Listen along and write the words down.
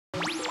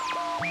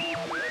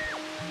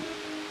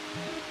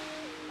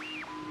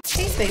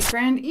space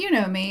friend, you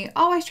know me,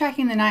 always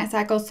tracking the night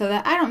cycles so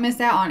that I don't miss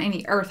out on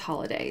any Earth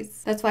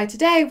holidays. That's why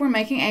today we're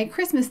making a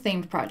Christmas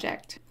themed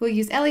project. We'll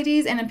use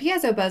LEDs and a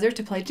piezo buzzer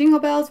to play Jingle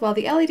Bells while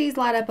the LEDs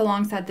light up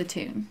alongside the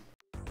tune.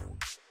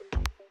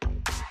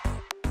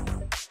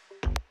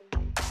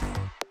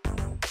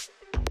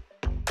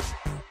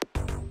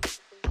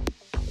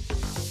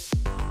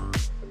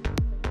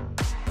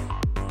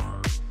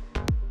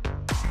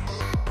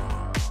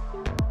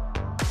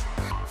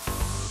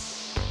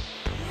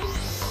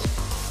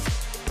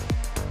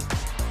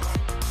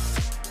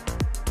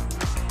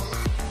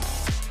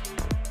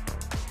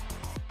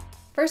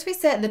 First we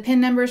set the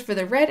pin numbers for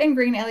the red and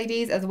green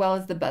LEDs as well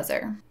as the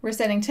buzzer. We're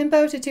setting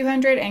tempo to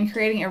 200 and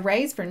creating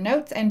arrays for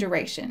notes and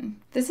duration.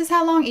 This is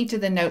how long each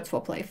of the notes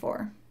will play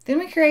for. Then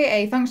we create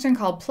a function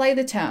called play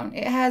the tone.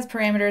 It has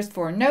parameters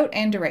for note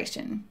and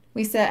duration.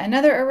 We set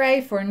another array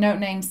for note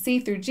names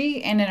C through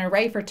G and an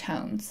array for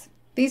tones.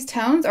 These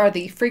tones are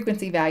the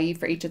frequency value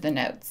for each of the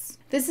notes.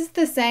 This is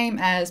the same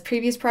as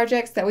previous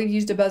projects that we've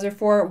used a buzzer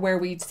for where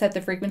we set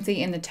the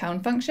frequency in the tone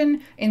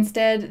function.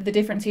 Instead, the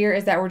difference here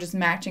is that we're just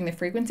matching the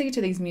frequency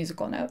to these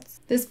musical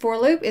notes. This for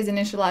loop is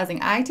initializing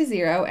I to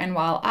 0, and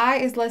while I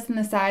is less than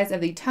the size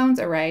of the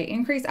tones array,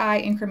 increase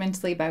I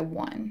incrementally by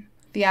 1.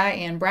 The I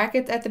in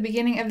brackets at the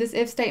beginning of this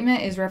if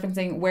statement is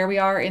referencing where we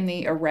are in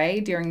the array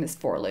during this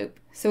for loop.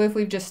 So if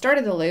we've just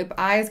started the loop,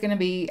 I is going to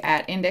be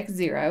at index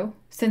 0,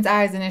 since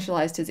I is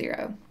initialized to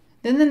 0.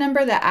 Then the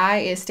number that I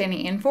is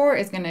standing in for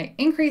is going to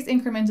increase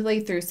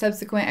incrementally through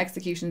subsequent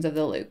executions of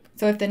the loop.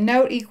 So if the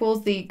note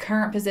equals the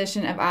current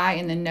position of I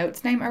in the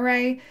notes name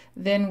array,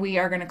 then we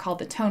are going to call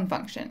the tone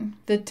function.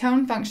 The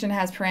tone function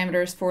has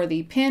parameters for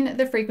the pin,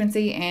 the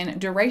frequency, and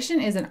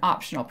duration is an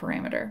optional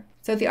parameter.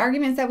 So the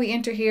arguments that we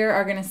enter here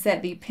are going to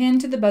set the pin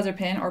to the buzzer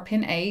pin, or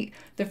pin 8.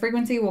 The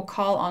frequency will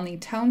call on the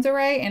tones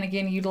array, and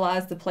again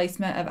utilize the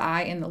placement of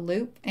I in the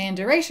loop. And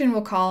duration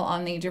will call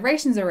on the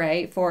durations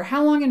array for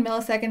how long in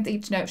milliseconds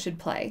each note should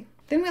play.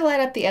 Then we light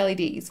up the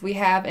LEDs. We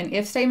have an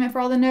if statement for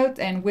all the notes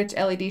and which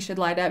LED should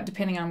light up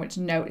depending on which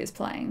note is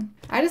playing.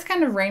 I just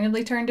kind of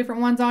randomly turn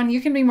different ones on.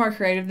 You can be more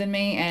creative than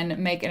me and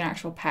make an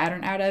actual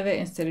pattern out of it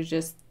instead of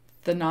just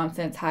the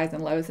nonsense highs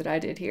and lows that I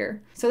did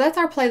here. So that's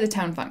our play the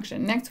tone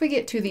function. Next we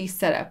get to the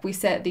setup. We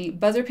set the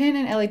buzzer pin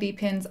and LED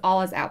pins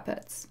all as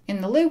outputs.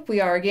 In the loop we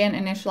are again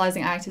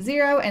initializing I to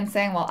 0 and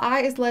saying while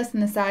I is less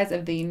than the size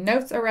of the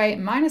notes array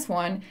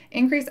 -1,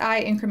 increase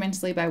I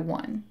incrementally by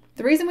 1.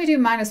 The reason we do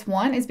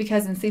 -1 is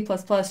because in C++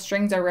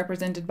 strings are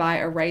represented by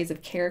arrays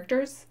of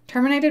characters,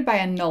 terminated by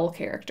a null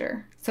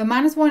character. So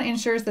 -1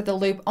 ensures that the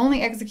loop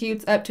only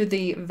executes up to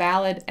the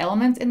valid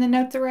elements in the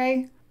notes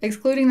array,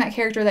 excluding that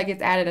character that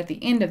gets added at the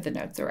end of the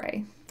notes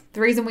array.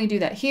 The reason we do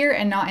that here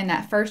and not in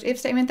that first if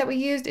statement that we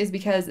used is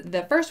because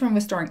the first one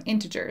was storing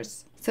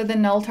integers. So the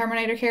null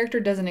terminator character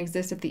doesn't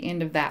exist at the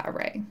end of that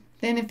array.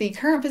 Then if the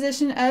current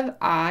position of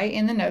I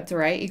in the notes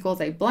array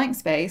equals a blank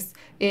space,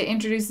 it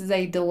introduces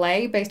a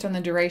delay based on the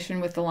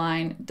duration with the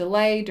line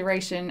delay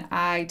duration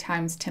I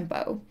times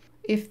tempo.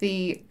 If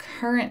the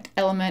current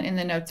element in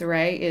the notes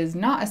array is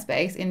not a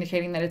space,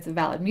 indicating that it's a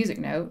valid music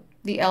note,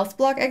 the else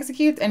block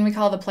executes and we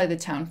call the play the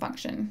tone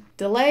function.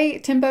 Delay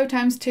tempo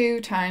times 2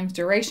 times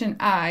duration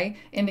I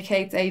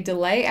indicates a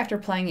delay after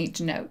playing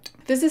each note.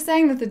 This is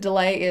saying that the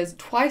delay is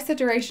twice the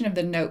duration of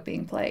the note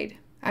being played.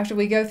 After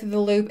we go through the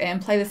loop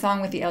and play the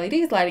song with the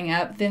LEDs lighting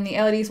up, then the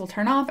LEDs will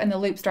turn off and the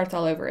loop starts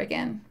all over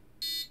again.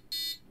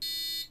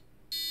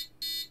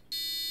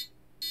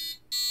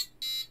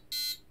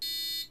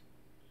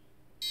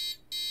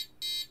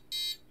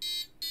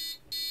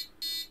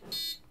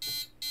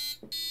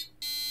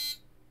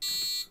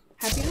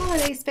 Happy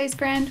holidays, space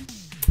friend!